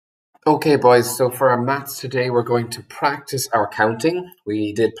Okay, boys, so for our maths today, we're going to practice our counting.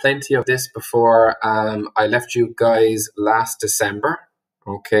 We did plenty of this before I left you guys last December.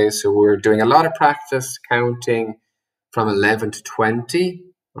 Okay, so we're doing a lot of practice counting from 11 to 20.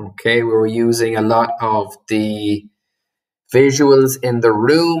 Okay, we were using a lot of the visuals in the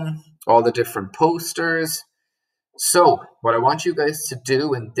room, all the different posters. So what I want you guys to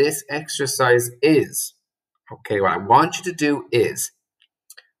do in this exercise is,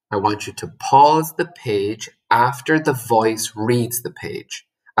 I want you to pause the page after the voice reads the page.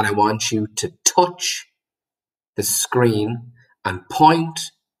 And I want you to touch the screen and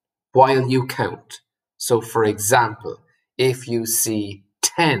point while you count. So for example, if you see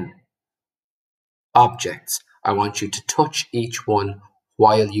 10 objects, I want you to touch each one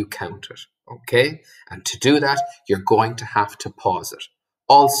while you count it, okay? And to do that, you're going to have to pause it.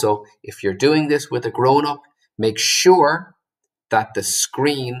 Also, if you're doing this with a grown-up, make sure that the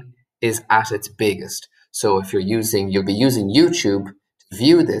screen is at its biggest. So if you'll be using YouTube to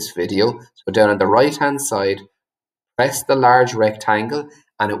view this video. So down on the right-hand side, press the large rectangle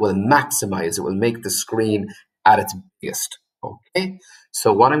and it will maximize, it will make the screen at its biggest, okay?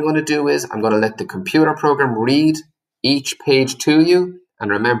 So what I'm going to do is I'm going to let the computer program read each page to you.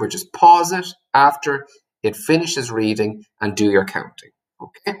 And remember, just pause it after it finishes reading and do your counting,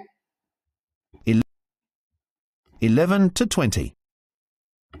 okay? 11 to 20.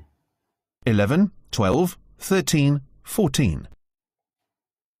 11, 12, 13, 14.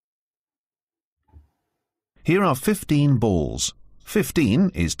 Here are 15 balls.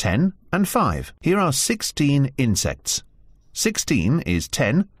 15 is 10 and 5. Here are 16 insects. 16 is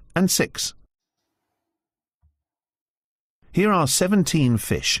 10 and 6. Here are 17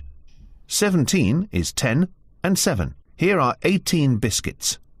 fish. 17 is 10 and 7. Here are 18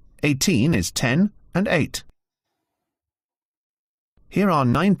 biscuits. 18 is 10 and 8. Here are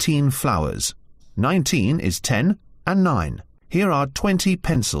 19 flowers. 19 is 10 and 9. Here are 20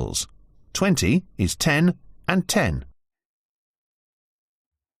 pencils. 20 is 10 and 10.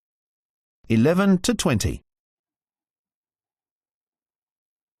 11 to 20.